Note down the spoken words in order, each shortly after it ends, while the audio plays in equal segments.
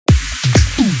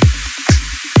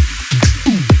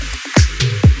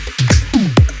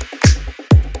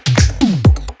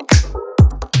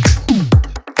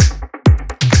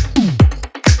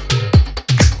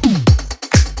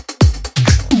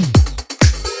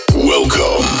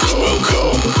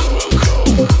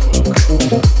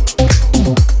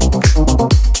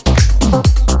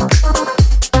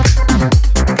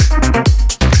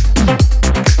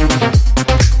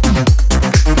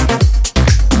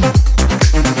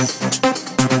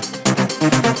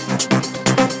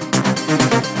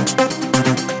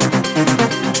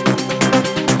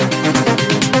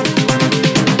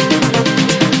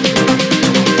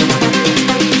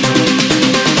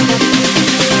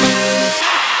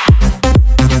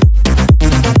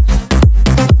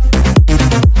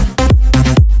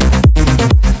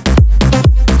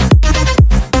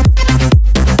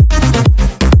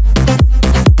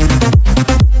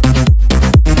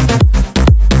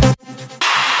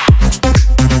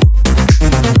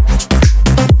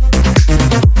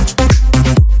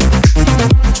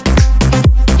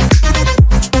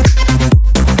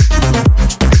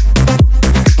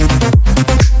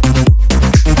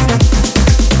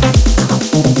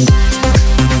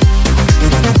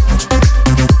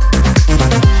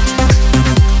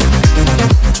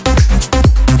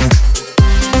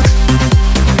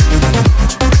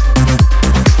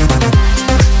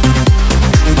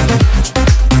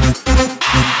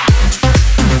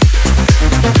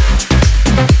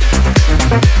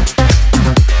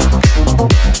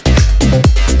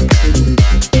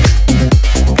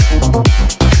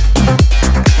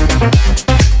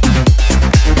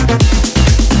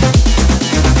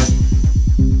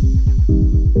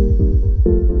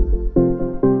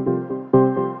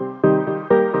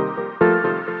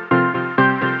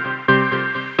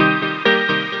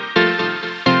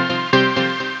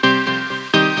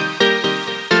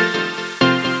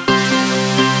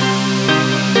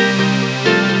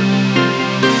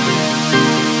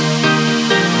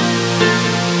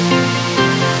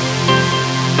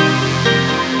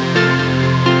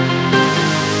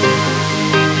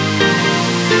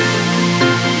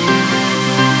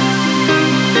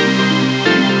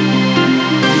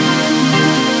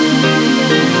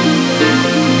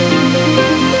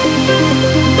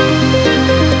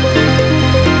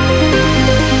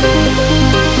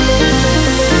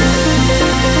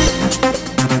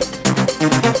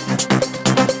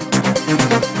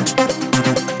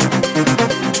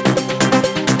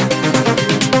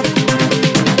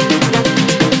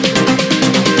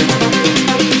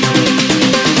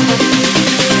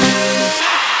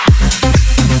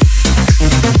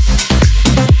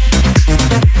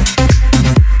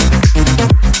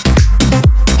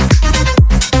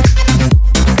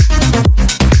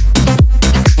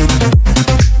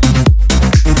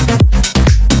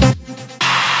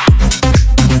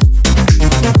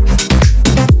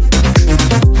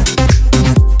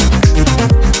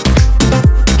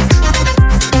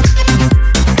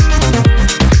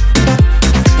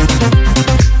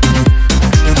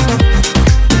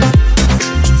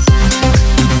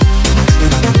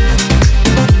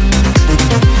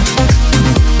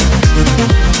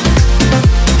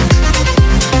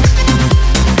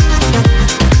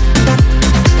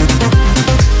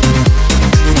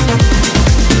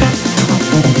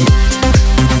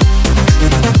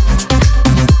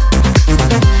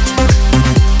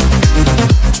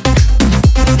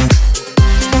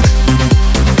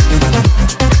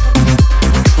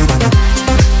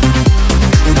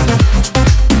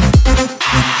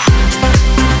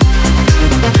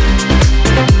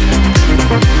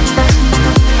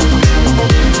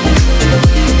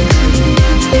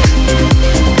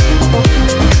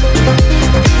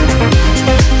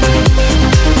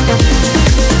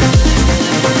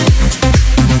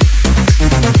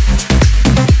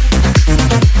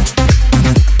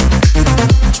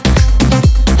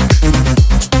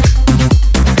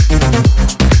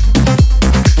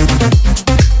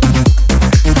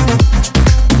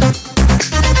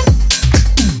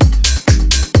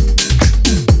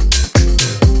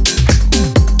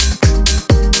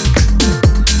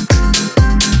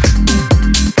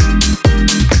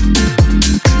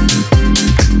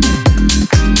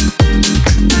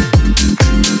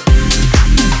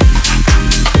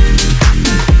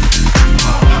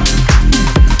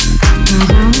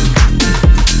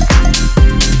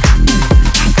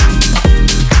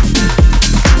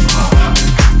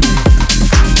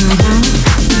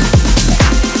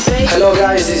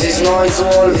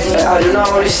Noisewolf, and you're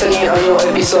now listening a new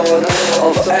episode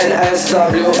of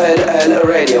NSWLL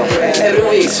Radio. Every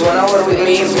week, 1 hour with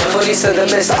me for listen the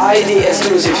best ID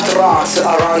exclusive tracks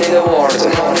around in the world.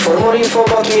 For more info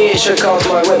about me, check out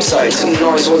my website,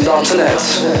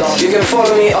 noisewolf.net. You can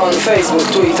follow me on Facebook,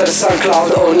 Twitter,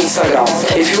 SoundCloud or Instagram.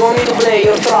 If you want me to play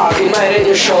your track in my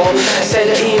radio show, send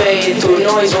an email to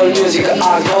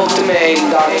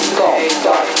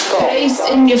noisewolfmusic@hotmail.com. Bass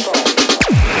in your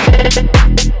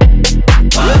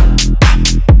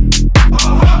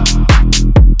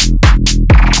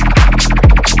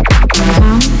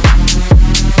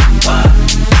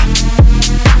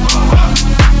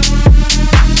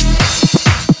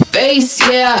Bass,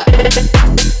 yeah.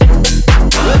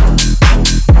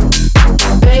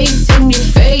 Bass in your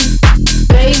face,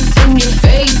 bass in your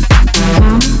face.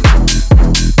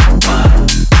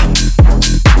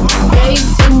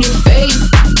 Bass in your face,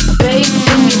 bass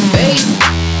in your face.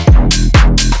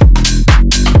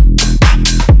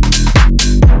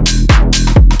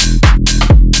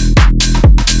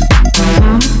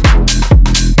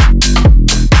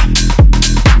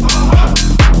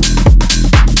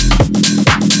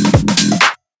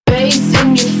 Bass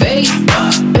in your face,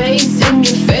 bass in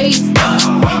your face.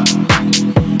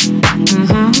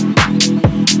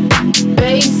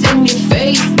 Bass in your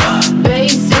face,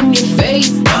 bass in your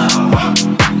face.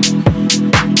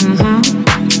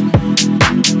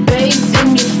 Bass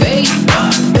in your face,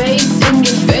 bass in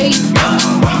your face.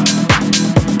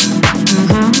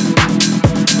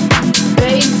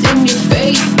 Bass in your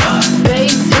face,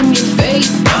 bass in your face.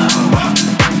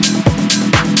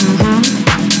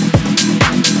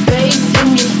 Bass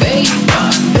in your face,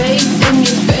 bass in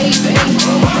your face.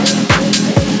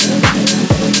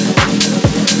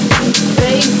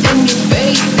 Bass in your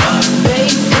face,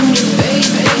 bass in your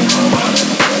face.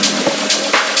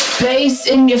 Bass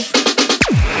in your face.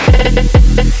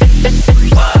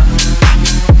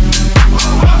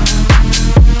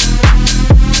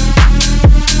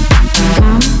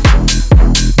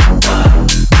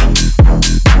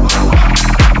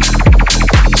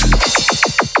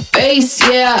 Bass,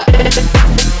 yeah.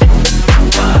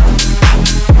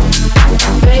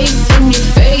 Bass in your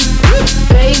face,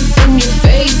 bass in your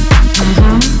face.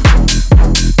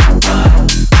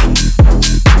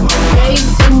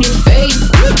 Bass in your face,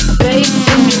 bass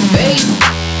in your face.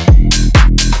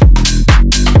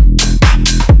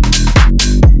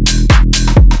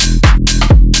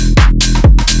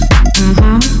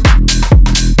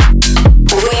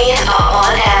 We are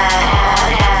on air.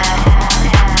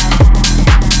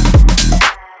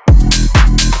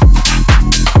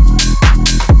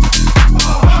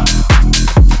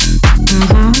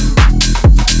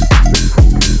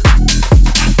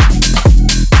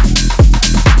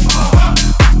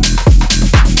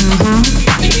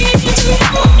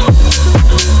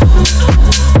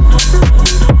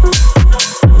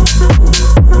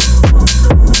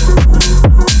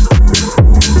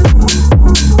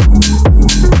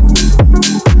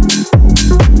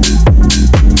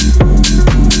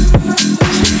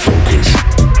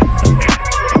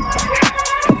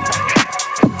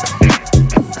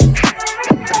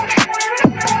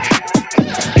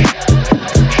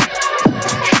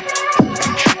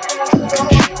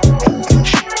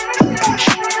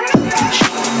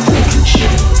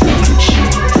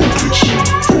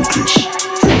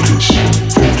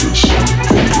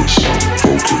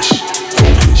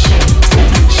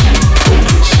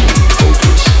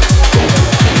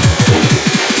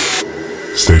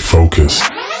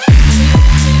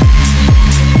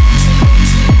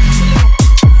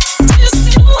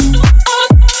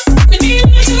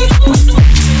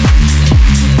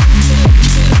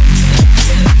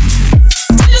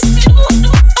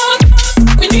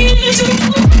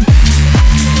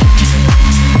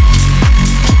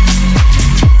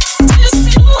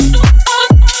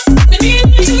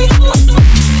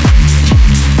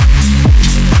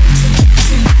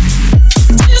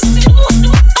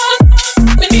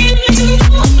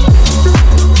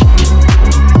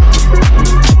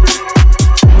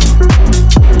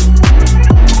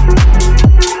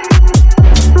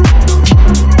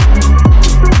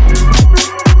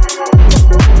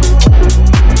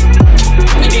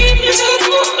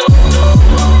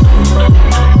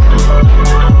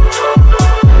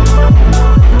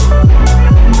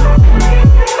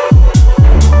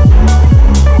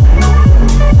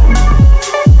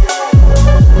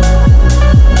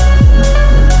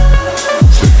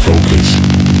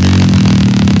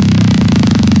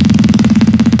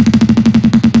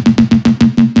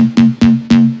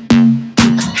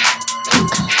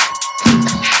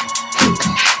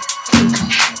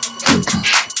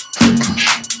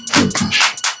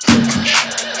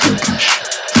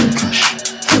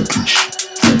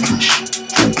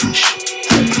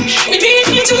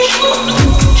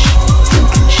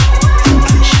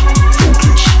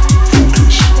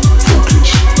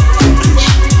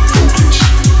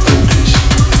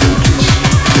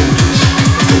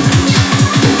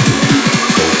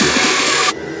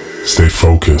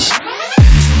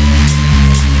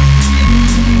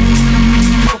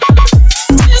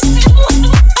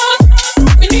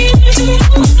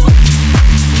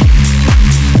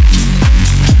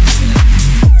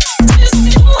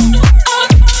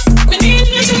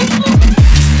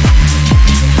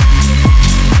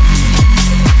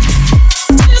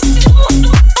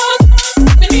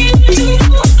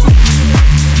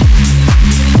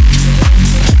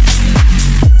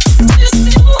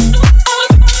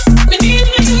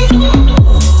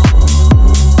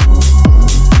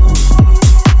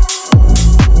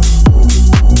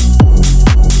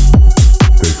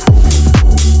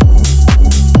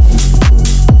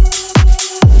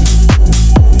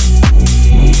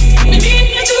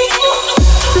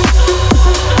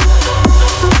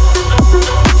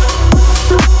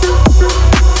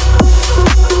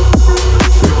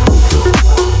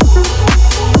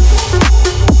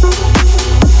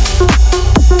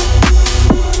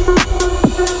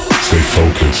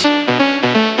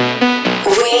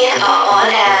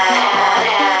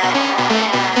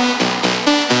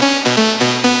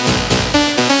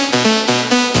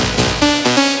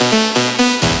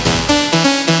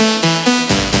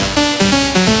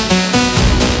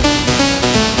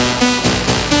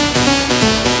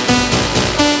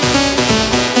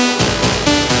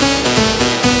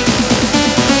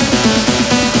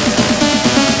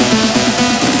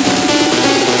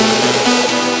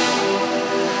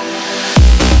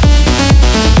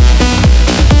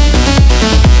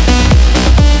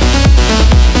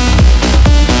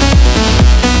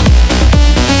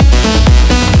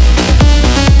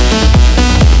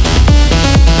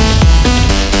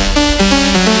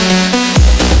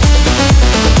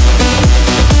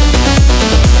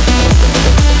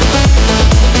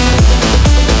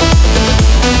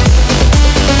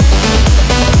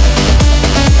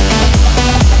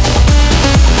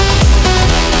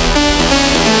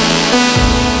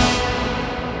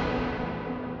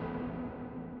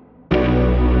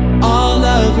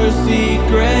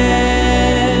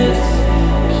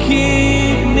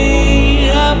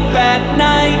 at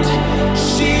night.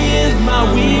 She is my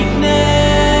weakness.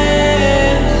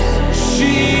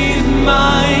 She's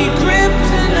my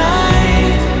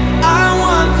kryptonite. I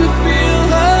want to feel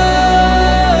her,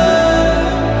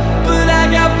 but I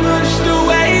got pushed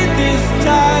away this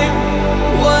time.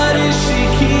 What is she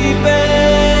keeping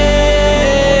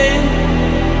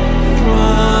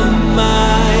from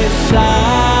my side?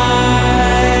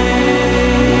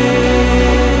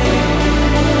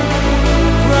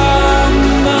 From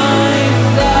my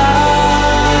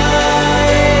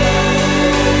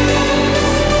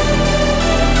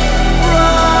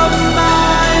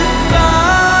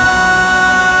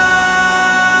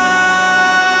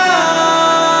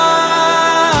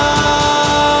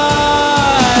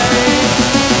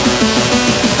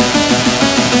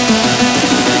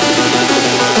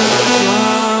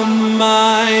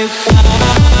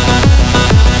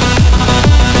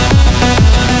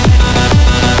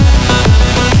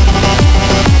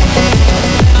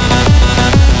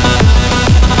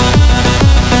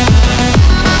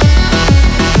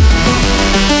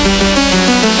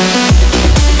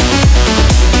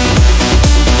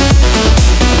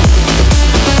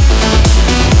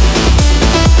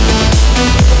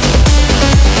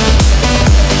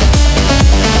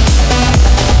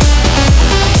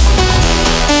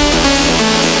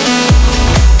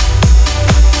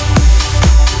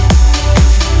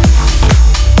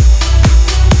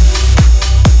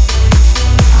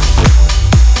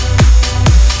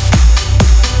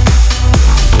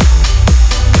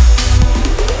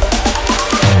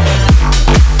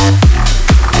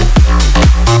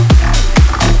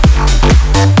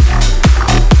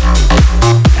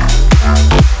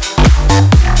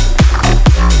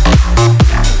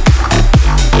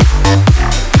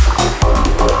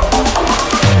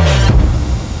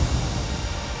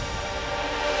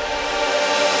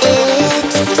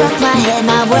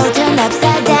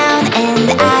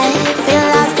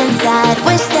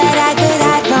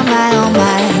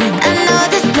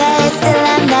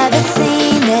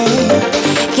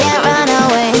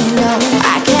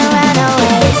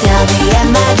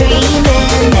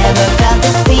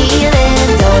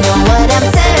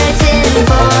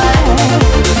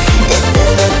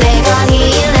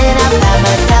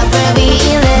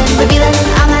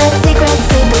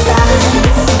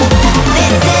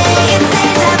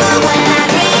When I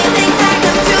dream things I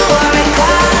come true or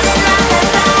recall in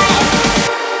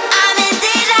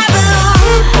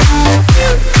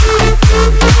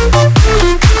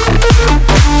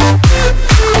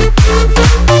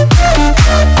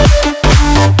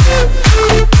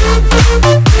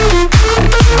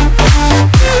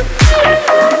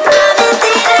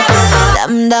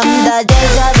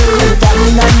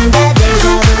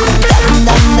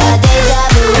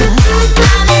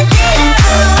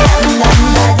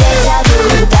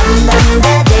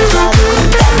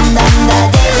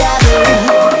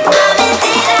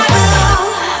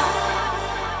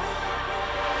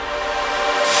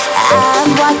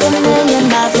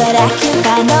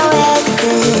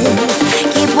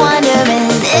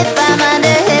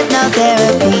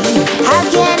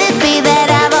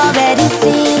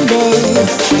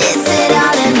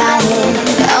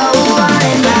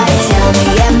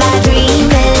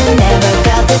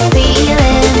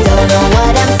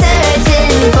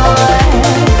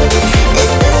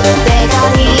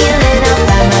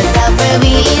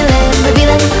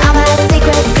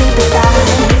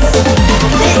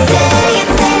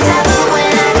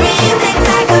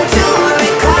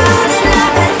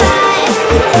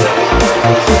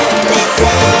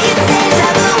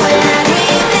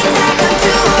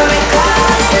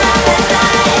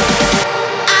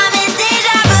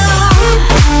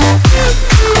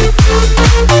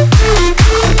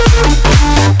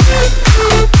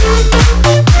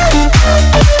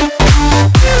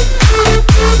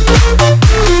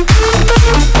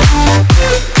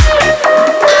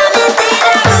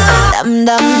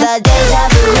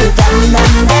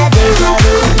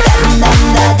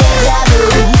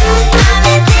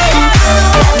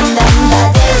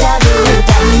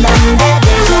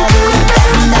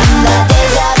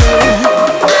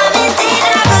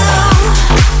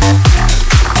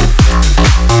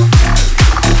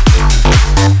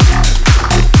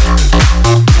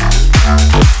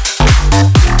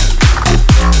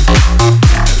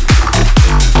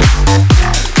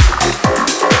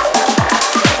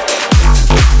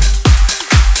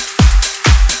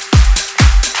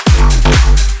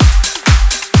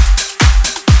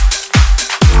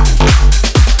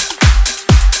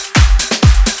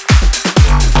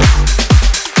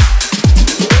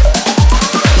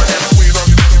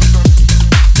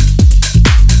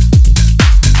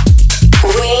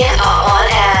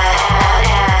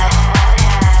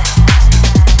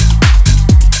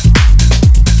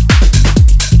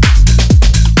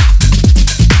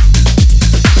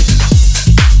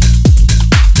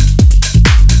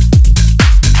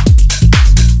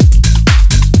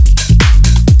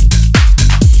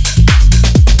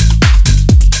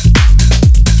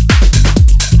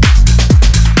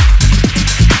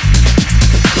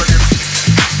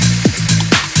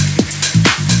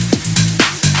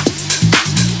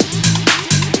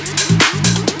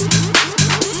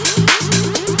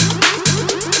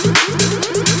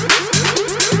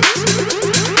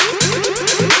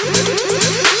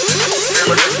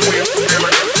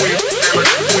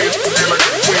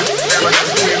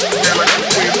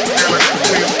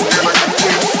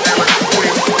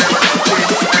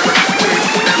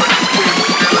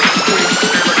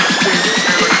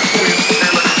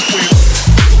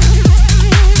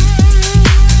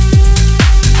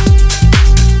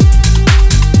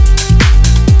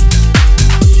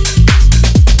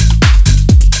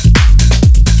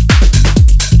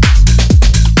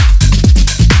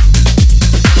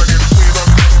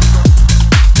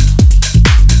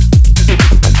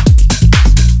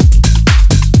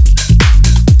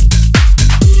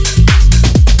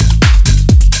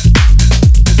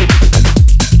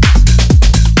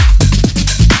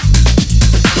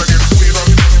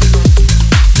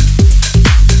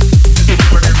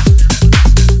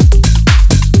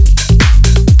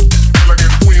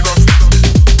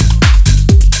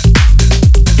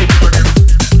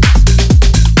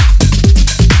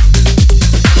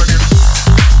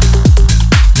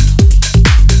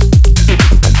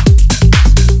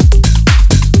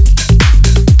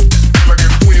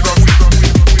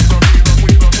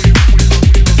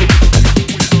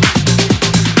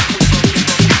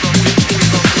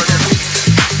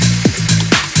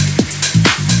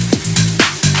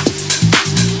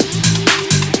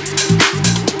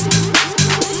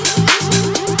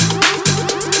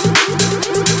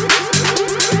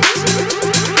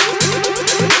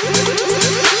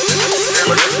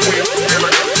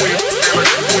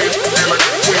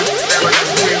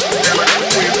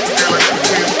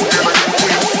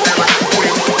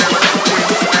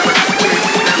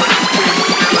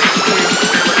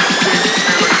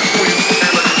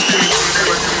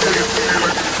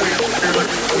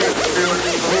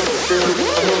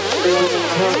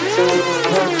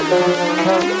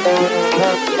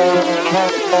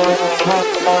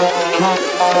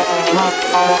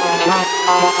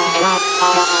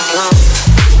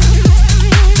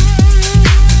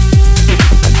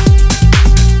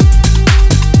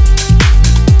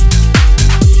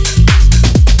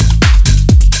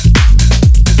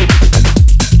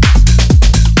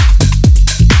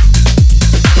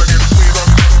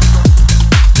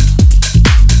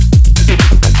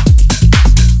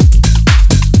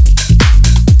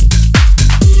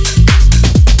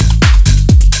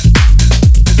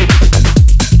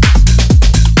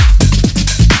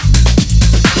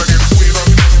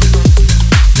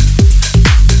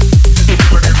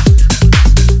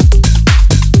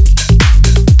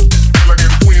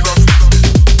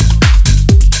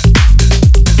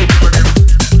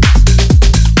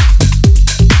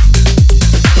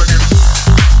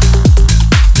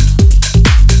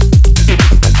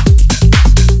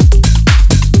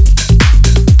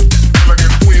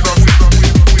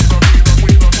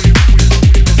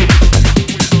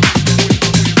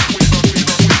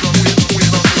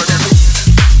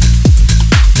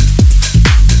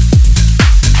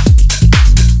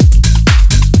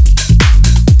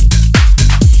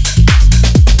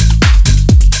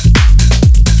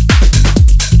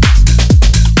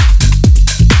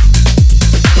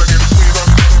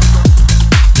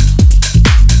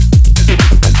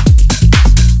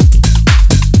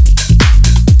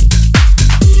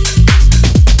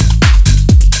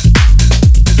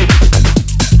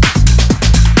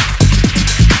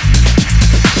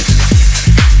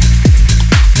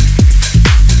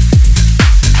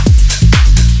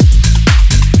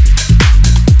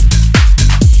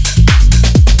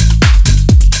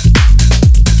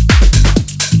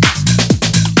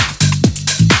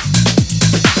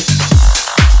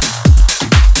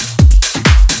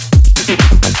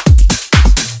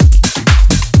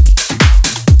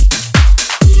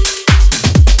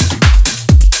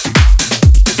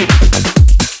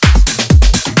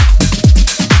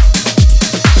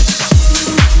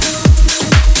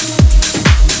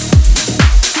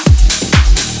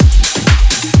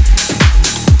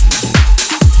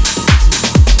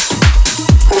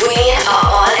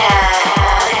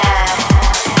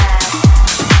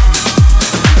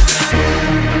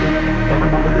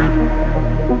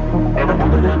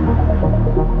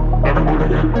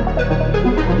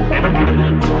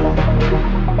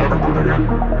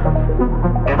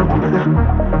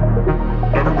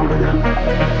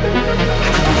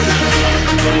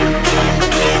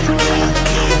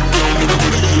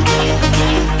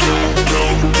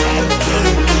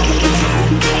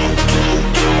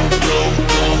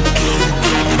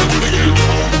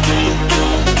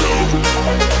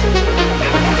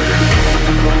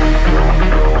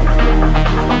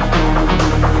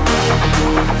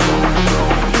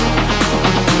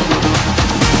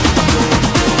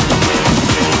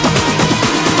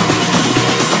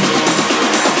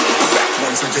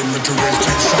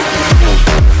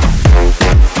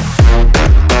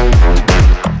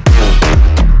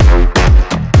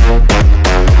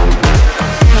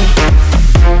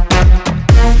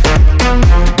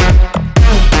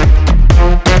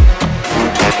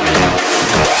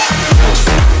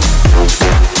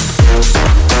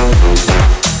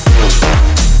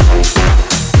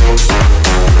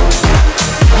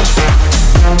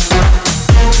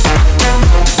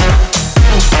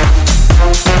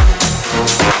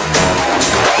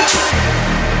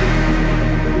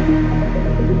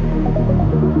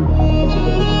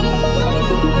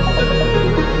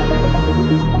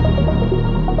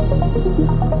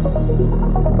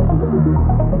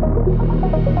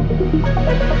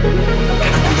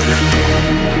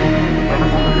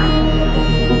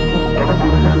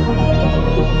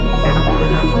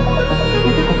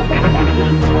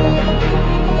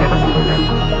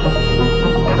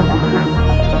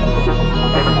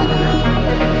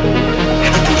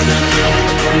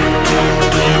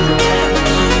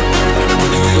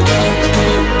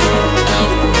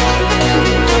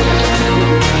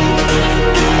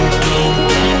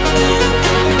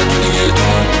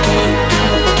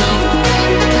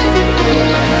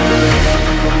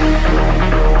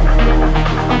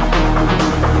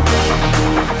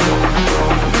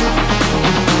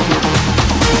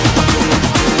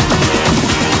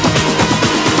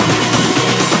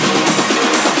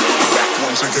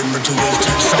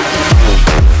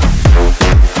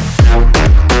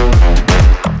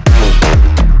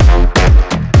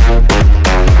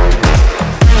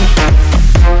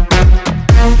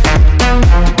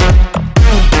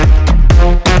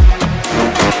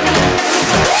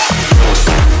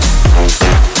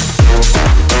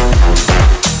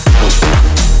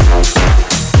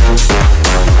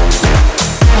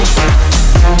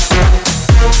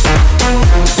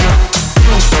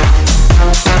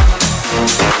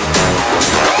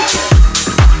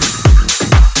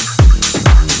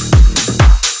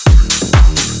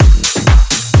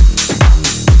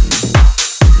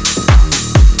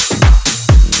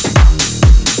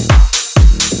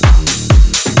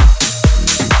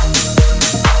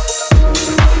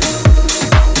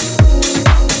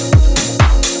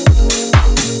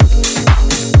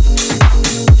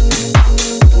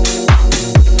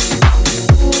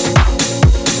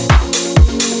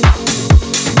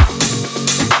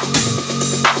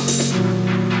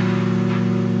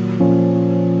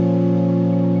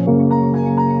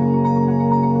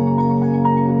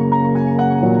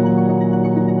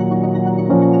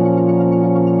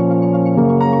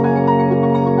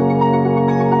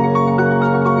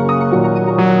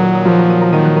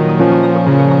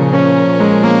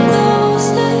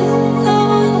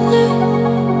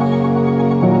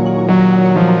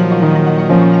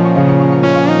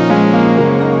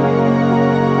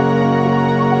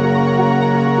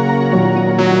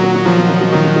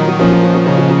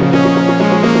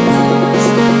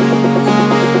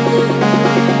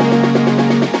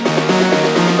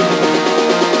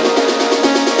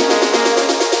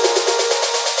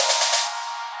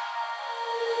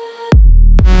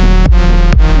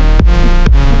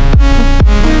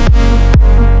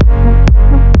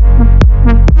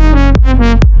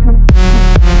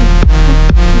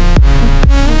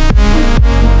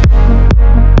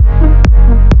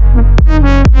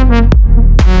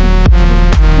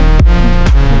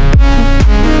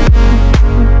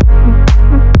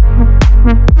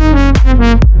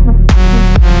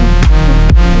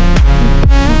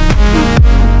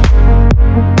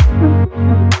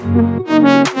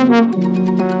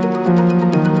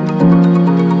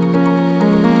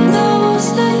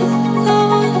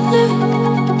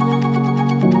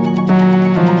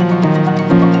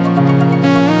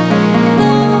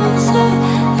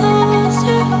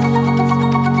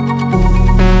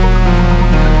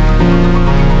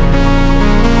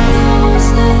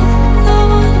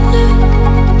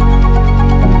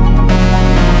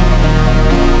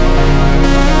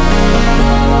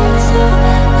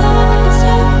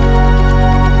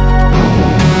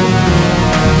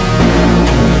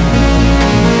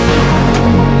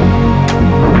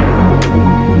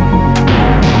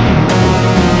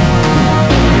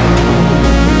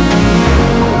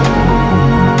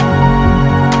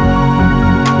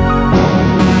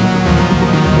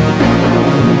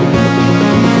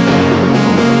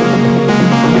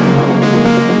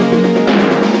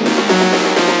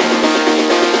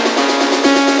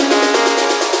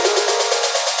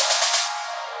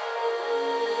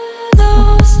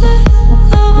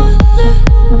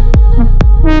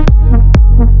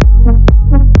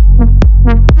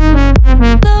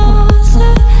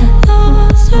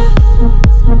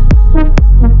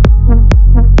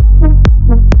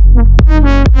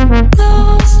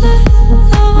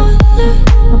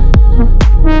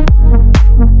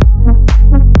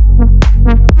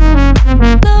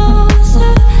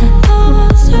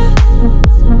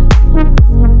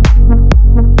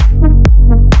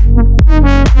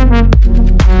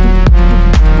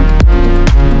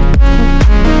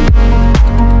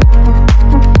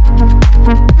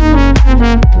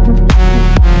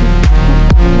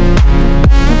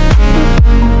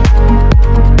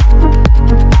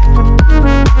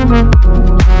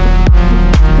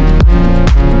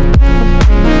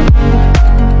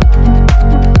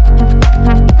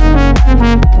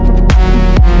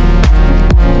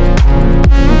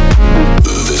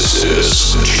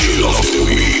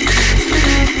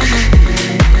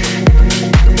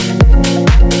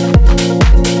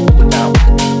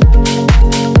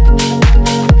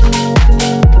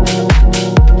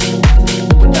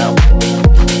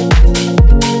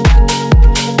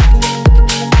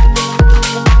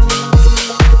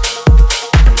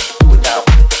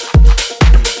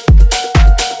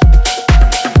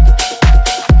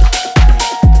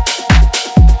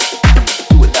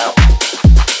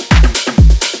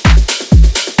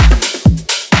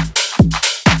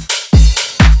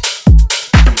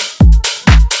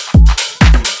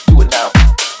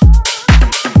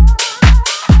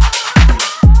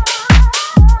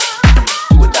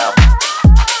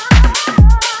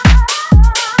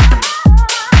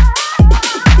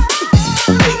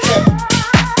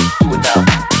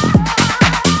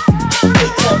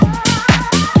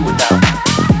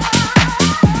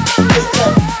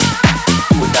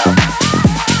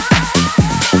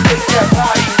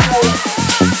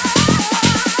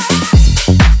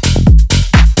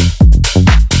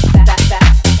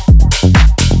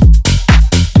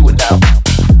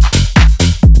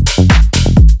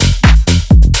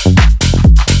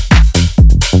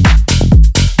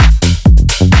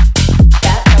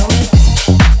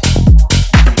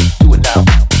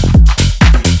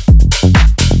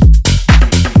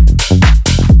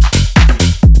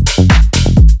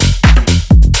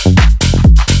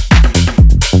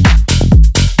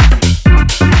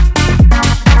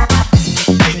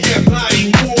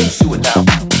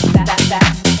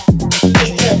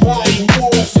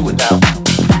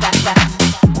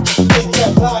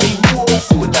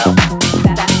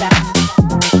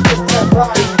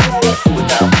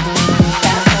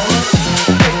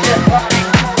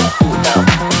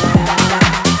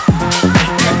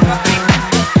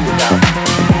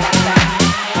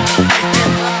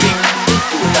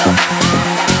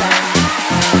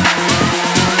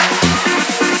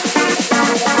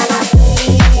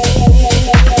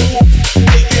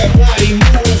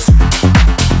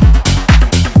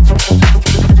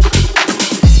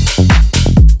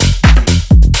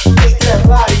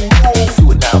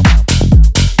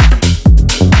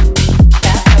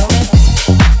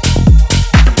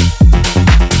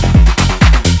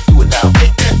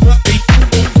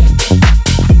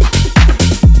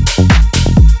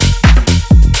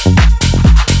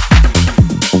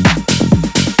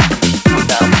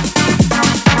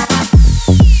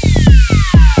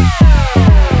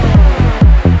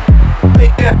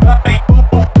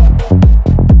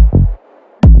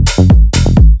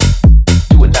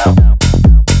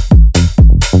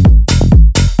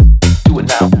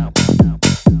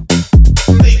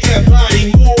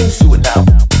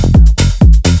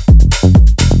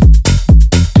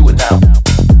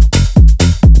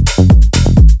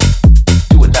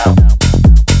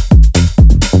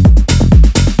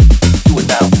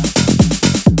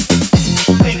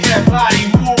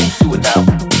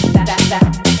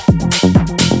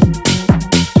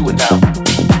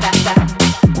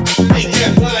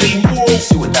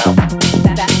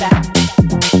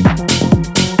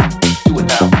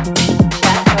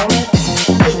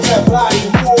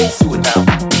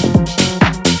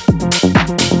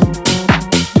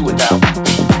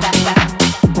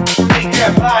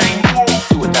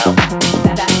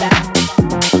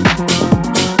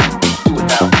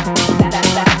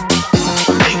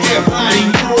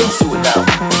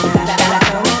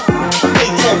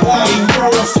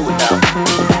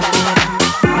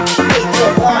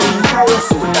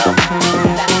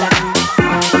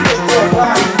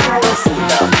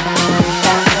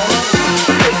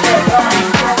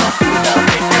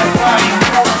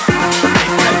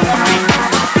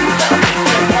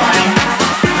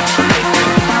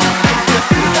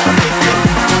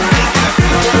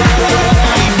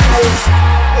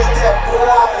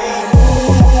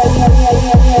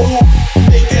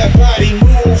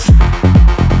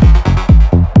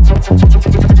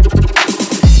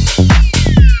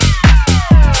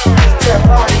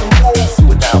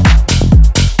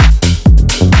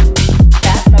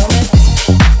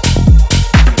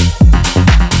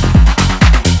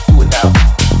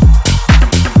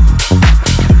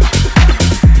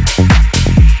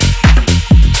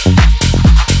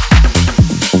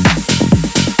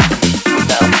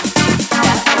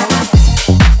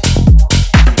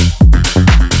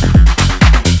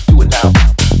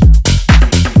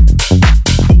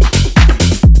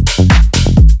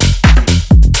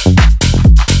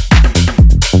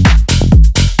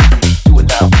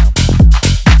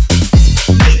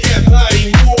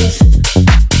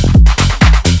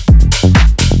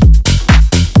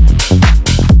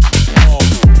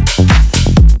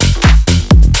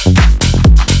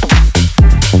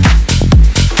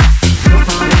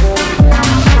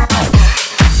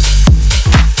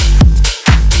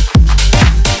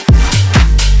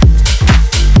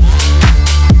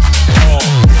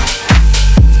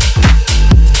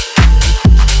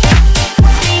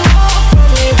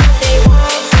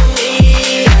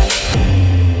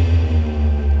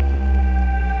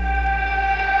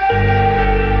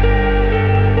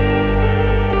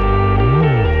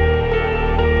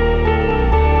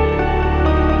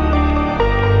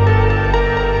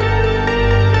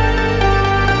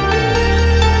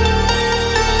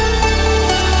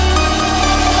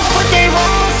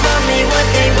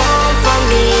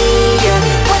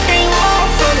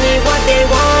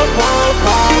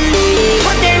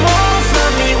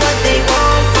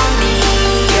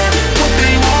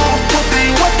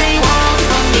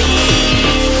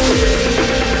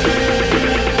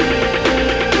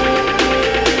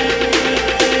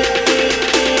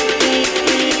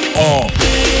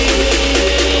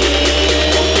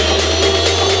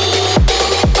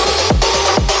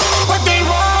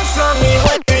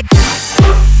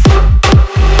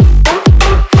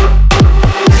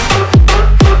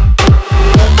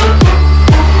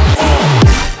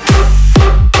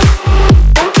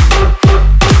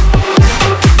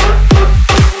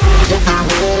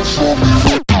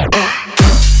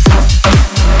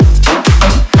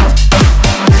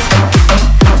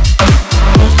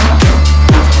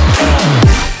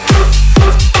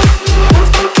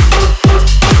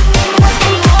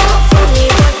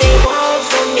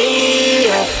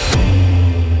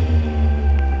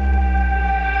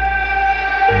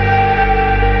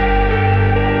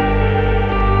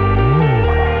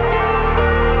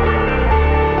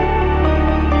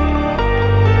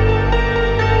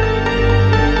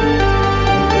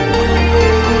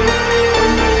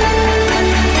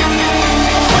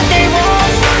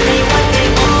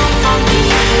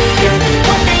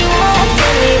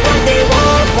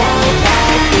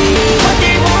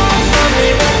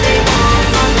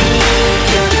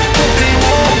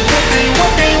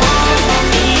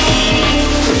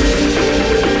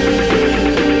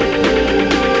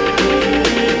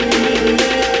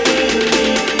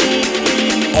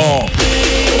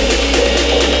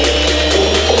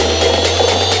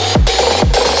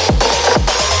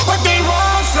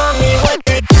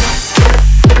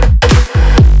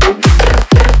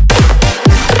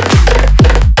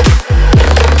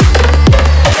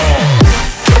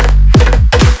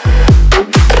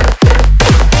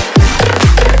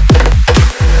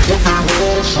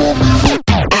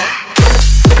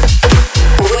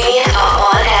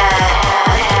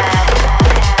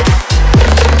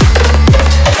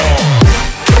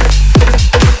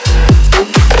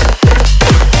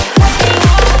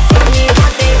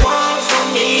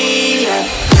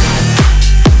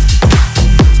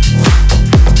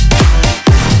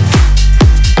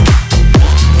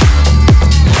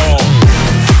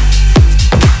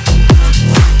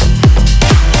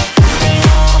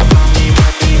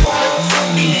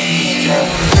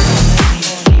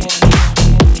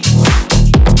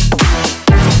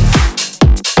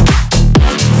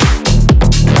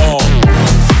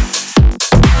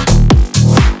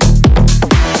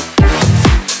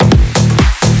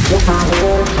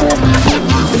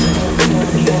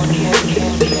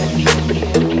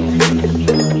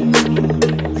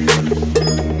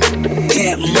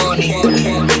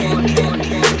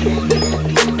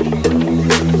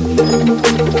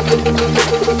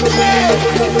Give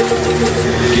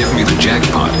me the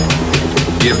jackpot.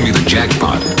 Give me the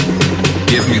jackpot.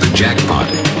 Give me the jackpot.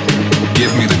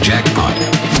 Give me the jackpot.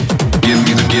 Give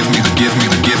me the give me the give me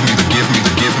the give me the give me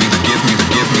the give me the give me the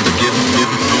give me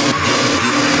the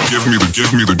give me the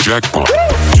give me the jackpot.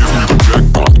 Give me the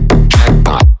jackpot.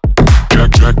 Jackpot.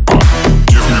 Jackpot.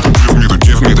 Give me the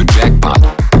give me the jackpot.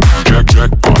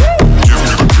 Jackpot. Give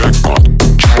me the jackpot.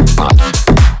 Jackpot.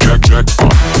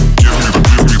 Jackpot. Give me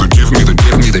the give me the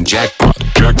give me the jackpot.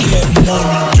 Jackpot.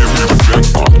 Give me the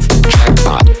jackpot.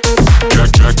 Jackpot.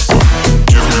 Jackpot.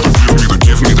 Give me the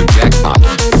give me the jackpot.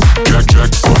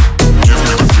 Jackpot. Give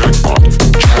me the jackpot.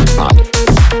 Jackpot.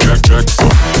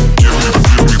 Jackpot. Give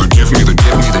me the give me the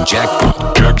give me the jackpot.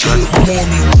 Jackpot.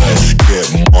 Let's get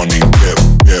money, get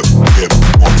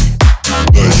money.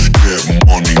 Let's get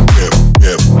money, get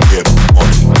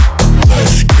money.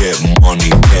 Let's get money,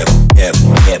 get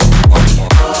money.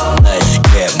 Let's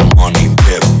get money,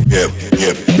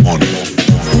 get money.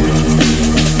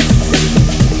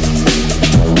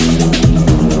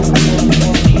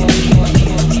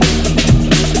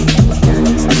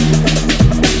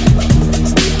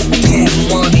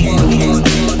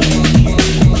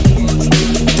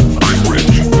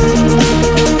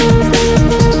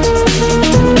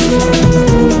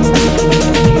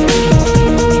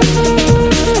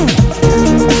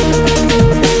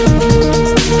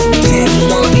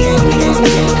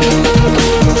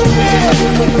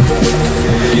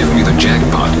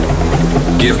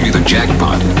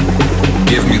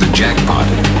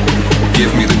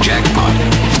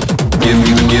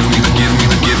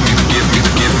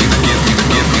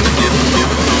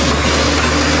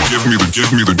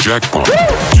 Give me the jackpot.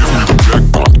 Give me the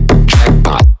jackpot. Jackpot.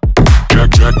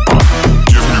 Jackpot.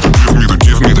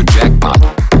 Give me the jackpot.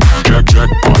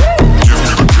 Jackpot. Give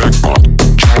me the jackpot.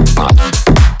 Jackpot.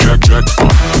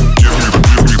 Jackpot. Give me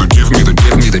the give me the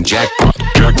give me the jackpot.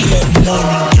 Jackpot.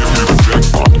 Give me the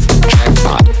jackpot.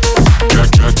 Jackpot.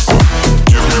 Jackpot.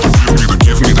 Give me the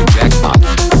give me the jackpot.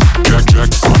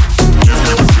 Jackpot. Give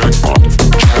me the jackpot.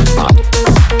 Jackpot.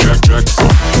 Jackpot.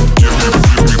 Give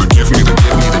me the give me the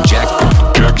give me the jackpot.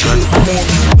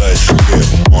 Let's get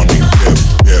money,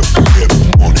 get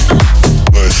money.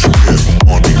 Let's get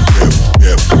money,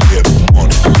 get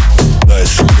money.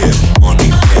 Let's get money,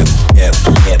 get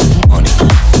money.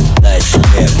 Let's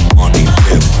get money,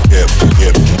 get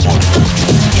money.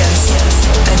 Yes,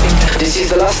 I think This is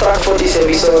the last track for this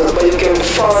episode, but you can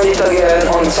find it again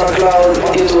on SoundCloud,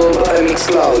 YouTube, and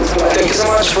Mixcloud. Thank you so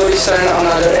much for listening to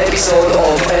another episode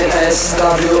of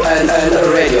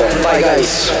NSWLL Radio. Bye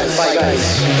guys. Bye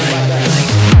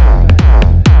guys.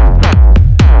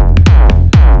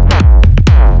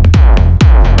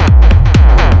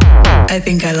 I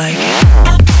think I like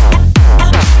it.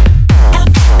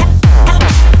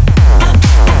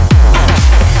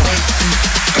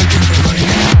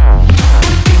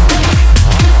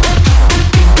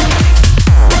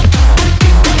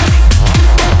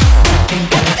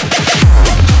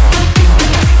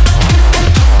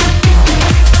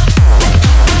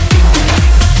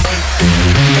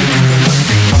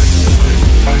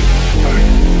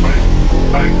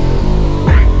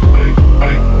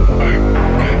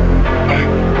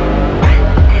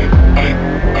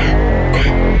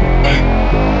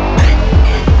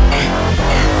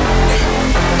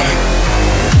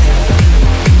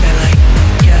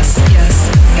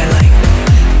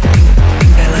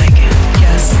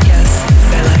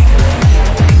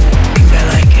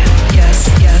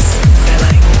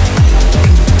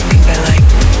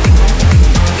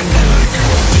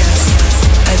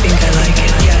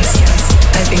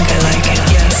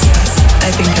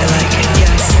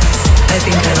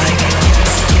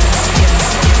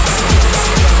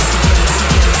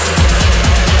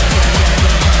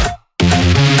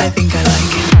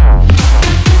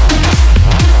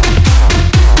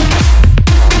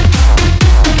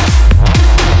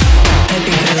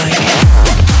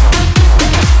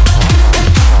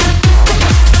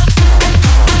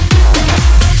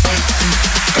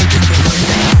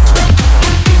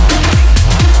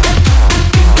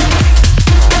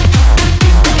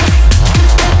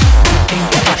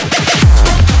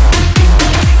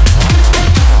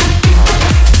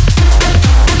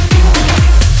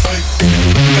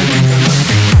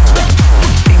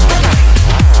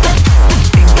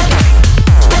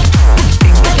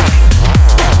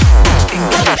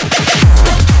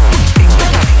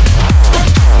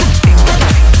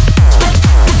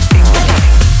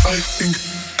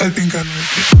 I think I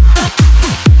like it.